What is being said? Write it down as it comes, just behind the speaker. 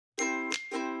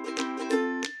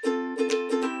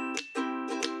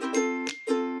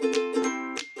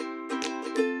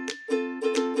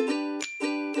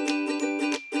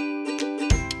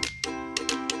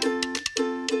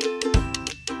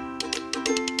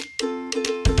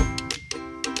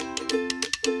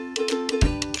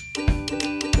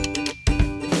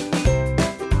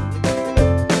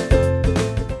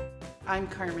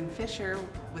Carmen Fisher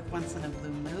with Once in a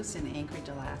Blue Moose in Anchorage,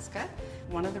 Alaska.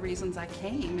 One of the reasons I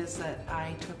came is that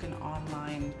I took an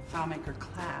online FileMaker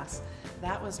class.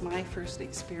 That was my first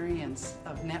experience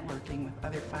of networking with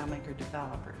other FileMaker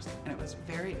developers, and it was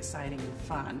very exciting and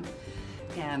fun.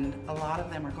 And a lot of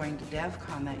them are going to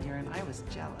DevCon that year, and I was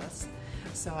jealous.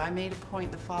 So I made a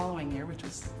point the following year, which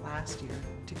was last year,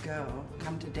 to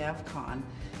come to DevCon,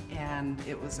 and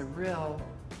it was a real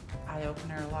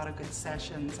eye-opener, a lot of good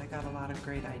sessions. I got a lot of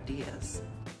great ideas.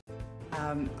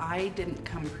 I didn't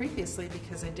come previously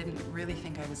because I didn't really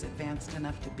think I was advanced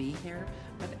enough to be here,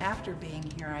 but after being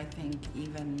here, I think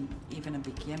even a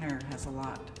beginner has a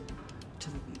lot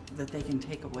that they can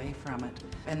take away from it.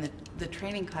 And the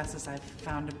training classes I've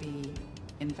found to be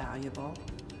invaluable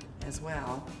as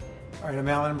well. All right, I'm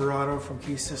Alan Barato from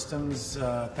Key Systems,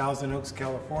 Thousand Oaks,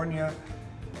 California.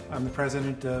 I'm the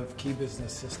president of Key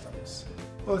Business Systems.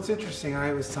 Well, it's interesting.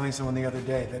 I was telling someone the other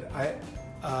day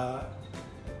that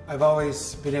I've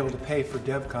always been able to pay for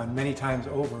DevCon many times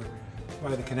over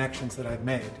by the connections that I've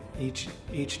made each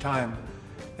time.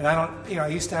 And I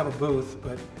used to have a booth,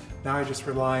 but now I just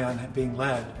rely on being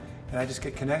led, and I just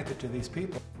get connected to these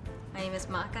people. My name is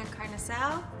Maka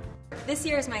Carnasal. This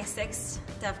year is my 6th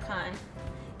DevCon,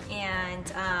 and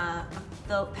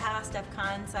the past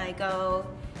DevCons I go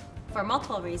for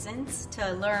multiple reasons: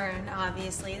 to learn,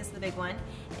 obviously, this is the big one,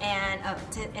 and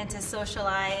to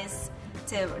socialize,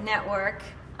 to network.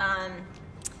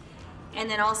 And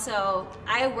then also,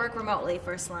 I work remotely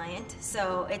for Sliant,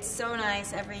 so it's so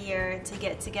nice every year to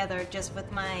get together just with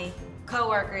my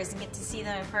coworkers and get to see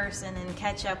them in person and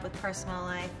catch up with personal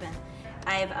life. And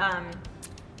I've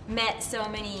met so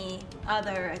many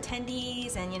other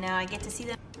attendees, and I get to see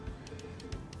them.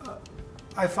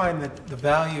 I find that the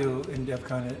value in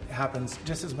DevCon happens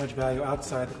just as much value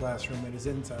outside the classroom as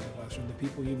inside the classroom. The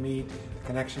people you meet, the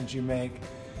connections you make.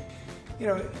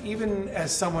 Even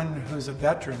as someone who's a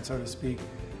veteran, so to speak,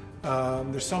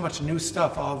 there's so much new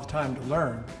stuff all the time to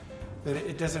learn that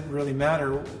it doesn't really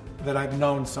matter that I've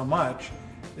known so much.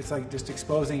 It's like just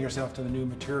exposing yourself to the new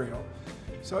material.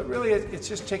 So it's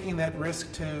just taking that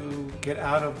risk to get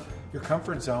out of your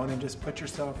comfort zone and just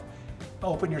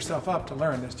open yourself up to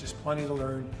learn. There's just plenty to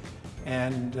learn,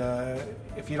 and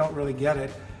if you don't really get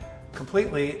it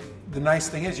completely, the nice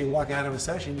thing is you walk out of a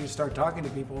session, you start talking to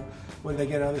people, whether they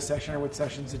get out of the session or what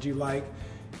sessions did you like,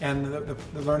 and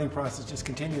the learning process just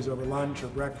continues over lunch or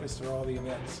breakfast or all the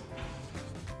events.